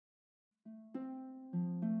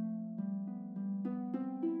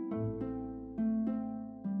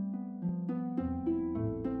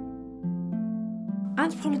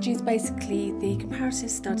Anthropology is basically the comparative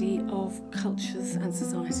study of cultures and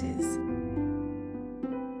societies.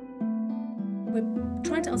 We're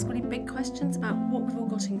trying to ask really big questions about what we've all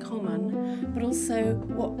got in common, but also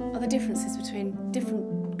what are the differences between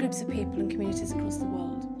different groups of people and communities across the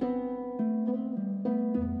world.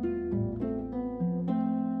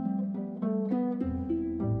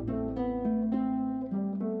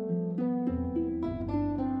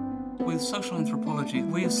 With social anthropology,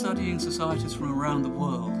 we are studying societies from around the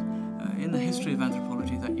world. In the history of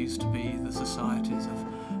anthropology, that used to be the societies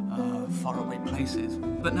of faraway places.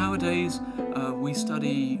 But nowadays, we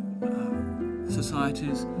study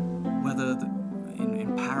societies, whether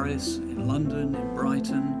in Paris, in London, in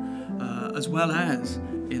Brighton, as well as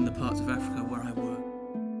in the parts of Africa where I work.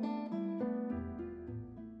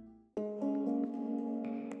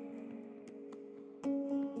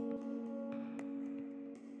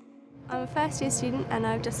 I'm a first year student and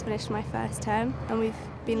I've just finished my first term, and we've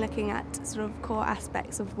been looking at sort of core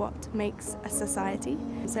aspects of what makes a society.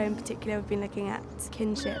 So in particular we've been looking at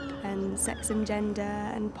kinship and sex and gender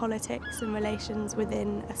and politics and relations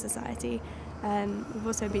within a society. We've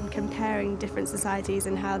also been comparing different societies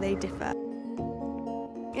and how they differ.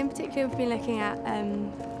 In particular we've been looking at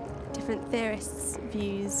different theorists'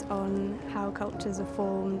 views on how cultures are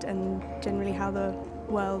formed and generally how the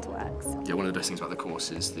world works. Yeah, one of the best things about the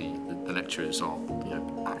course is the lecturers are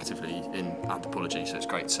actively in anthropology, so it's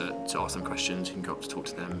great to ask them questions. You can go up to talk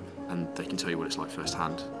to them and they can tell you what it's like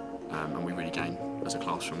firsthand, and we really gain as a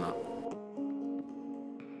class from that.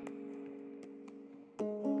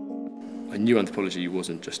 I knew anthropology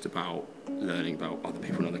wasn't just about learning about other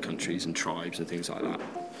people in other countries and tribes and things like that.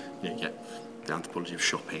 You get the anthropology of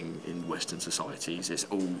shopping in Western societies. It's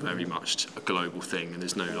all very much a global thing, and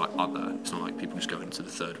there's no other. It's not like people just go into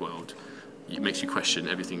the third world. It makes you question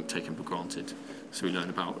everything taken for granted. So we learn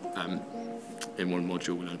about, in one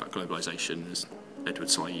module, we learn about globalisation as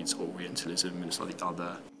Edward Said's Orientalism, and it's like the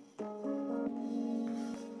other.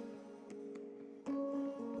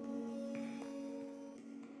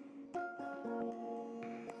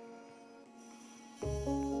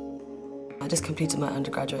 I just completed my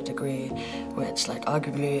undergraduate degree, which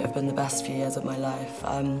arguably have been the best few years of my life.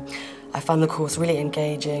 I found the course really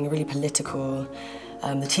engaging, really political.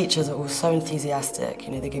 The teachers are all so enthusiastic,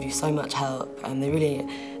 they give you so much help, and they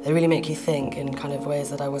really make you think in kind of ways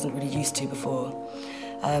that I wasn't really used to before.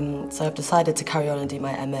 So I've decided to carry on and do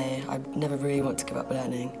my MA. I never really want to give up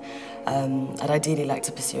learning. I'd ideally like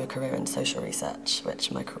to pursue a career in social research,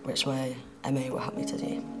 which my MA will help me to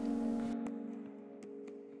do.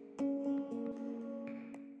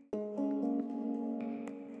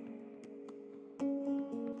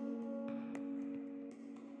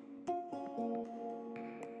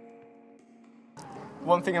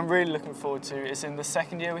 One thing I'm really looking forward to is in the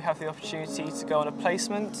second year we have the opportunity to go on a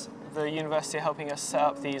placement. The university are helping us set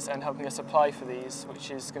up these and helping us apply for these,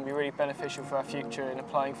 which is going to be really beneficial for our future in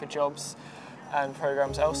applying for jobs and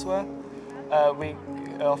programmes elsewhere. We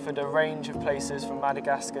offered a range of places from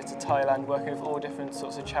Madagascar to Thailand, working with all different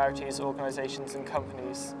sorts of charities, organisations and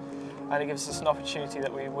companies, and it gives us an opportunity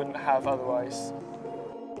that we wouldn't have otherwise.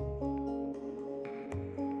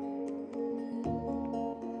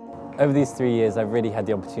 Over these 3 years, I've really had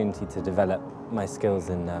the opportunity to develop my skills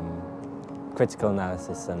in critical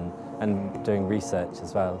analysis and doing research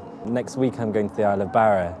as well. Next week, I'm going to the Isle of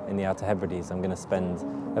Barra in the Outer Hebrides. I'm going to spend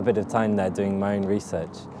a bit of time there doing my own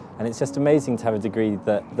research. And it's just amazing to have a degree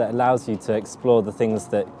that allows you to explore the things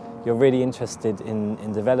that you're really interested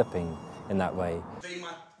in developing in that way.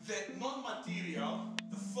 The non-material,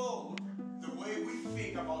 the food, the way we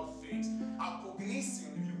think about things, our cognition,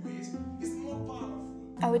 if you wish, is more powerful.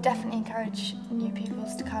 I would definitely encourage new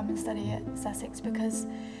pupils to come and study at Sussex because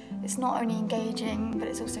it's not only engaging but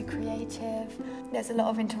it's also creative. There's a lot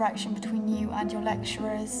of interaction between you and your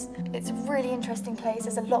lecturers. It's a really interesting place.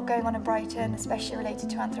 There's a lot going on in Brighton, especially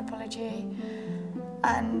related to anthropology.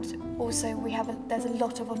 And also there's a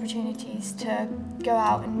lot of opportunities to go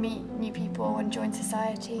out and meet new people and join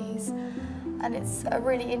societies. And it's a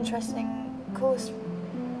really interesting course.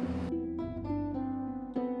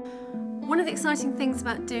 One of the exciting things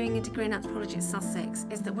about doing a degree in anthropology at Sussex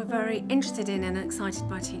is that we're very interested in and excited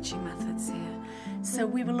by teaching methods here. So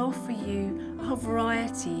we will offer you a whole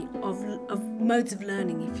variety of modes of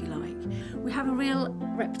learning, if you like. We have a real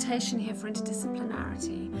reputation here for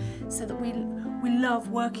interdisciplinarity, so that we love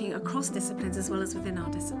working across disciplines as well as within our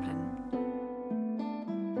discipline.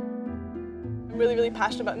 I'm really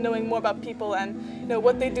passionate about knowing more about people and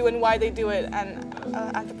what they do and why they do it, and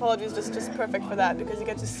anthropology is just perfect for that because you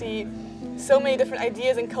get to see so many different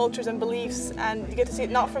ideas and cultures and beliefs, and you get to see it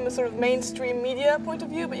not from a sort of mainstream media point of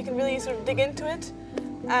view, but you can really sort of dig into it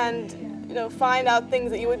and find out things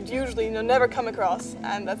that you would usually never come across,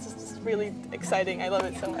 and that's just really exciting. I love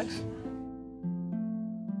it so much.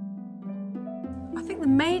 I think the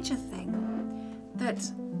major thing that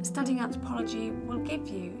studying anthropology will give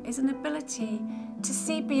you is an ability to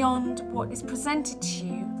see beyond what is presented to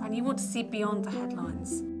you, and you want to see beyond the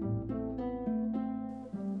headlines.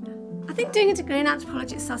 I think doing a degree in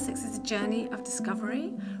anthropology at Sussex is a journey of discovery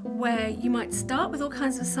where you might start with all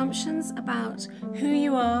kinds of assumptions about who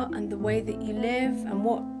you are and the way that you live and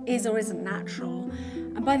what is or isn't natural.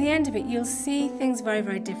 And by the end of it, you'll see things very,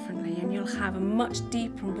 very differently, and you'll have a much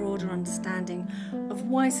deeper and broader understanding of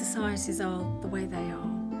why societies are the way they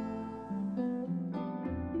are.